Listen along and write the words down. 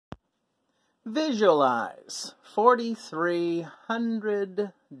Visualize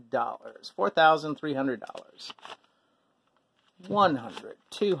 $4,300. $4,300. 100,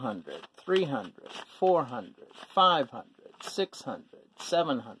 200, 300, 400, 500, 600,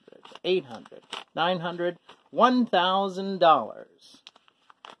 700, 800, 900, $1,000.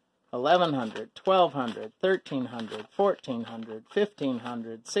 1,100, 1,200, 1,300, 1,400,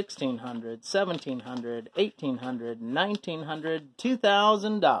 1,500, 1,600, 1,700, 1,800, 1,900,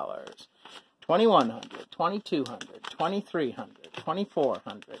 $2,000. 2,100, 2,200, 2,300,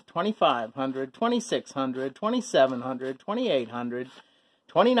 2,400, 2,500, 2,600, 2,700, 2,800,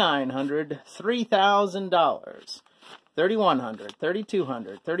 2,900, $3,000. 3,100,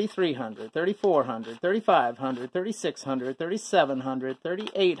 3,200, 3,300, 3,400, 3,500, 3,600, 3,700,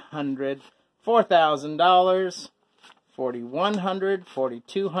 3,800, $4,000. 4,100,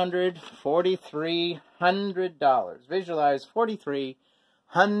 4,200, $4,300. Visualize $4,300.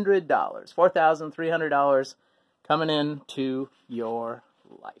 $4,300 coming into your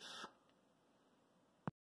life.